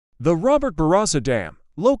The Robert-Bourassa Dam,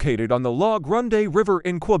 located on the Grande River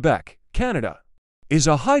in Quebec, Canada, is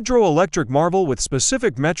a hydroelectric marvel with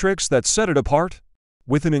specific metrics that set it apart.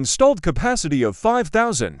 With an installed capacity of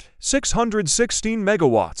 5,616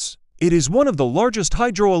 megawatts, it is one of the largest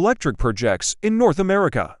hydroelectric projects in North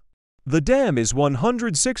America. The dam is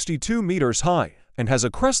 162 meters high and has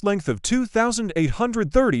a crest length of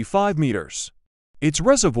 2,835 meters. Its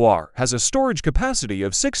reservoir has a storage capacity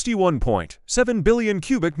of 61.7 billion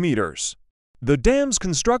cubic meters. The dam's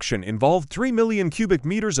construction involved 3 million cubic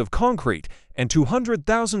meters of concrete and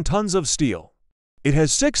 200,000 tons of steel. It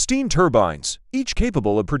has 16 turbines, each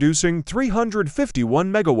capable of producing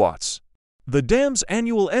 351 megawatts. The dam's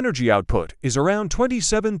annual energy output is around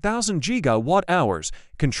 27,000 gigawatt-hours,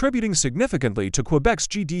 contributing significantly to Quebec's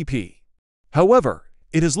GDP. However,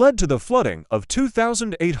 it has led to the flooding of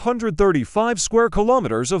 2,835 square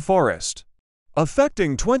kilometers of forest,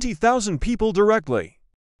 affecting 20,000 people directly.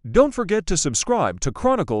 Don't forget to subscribe to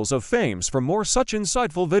Chronicles of Fames for more such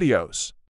insightful videos.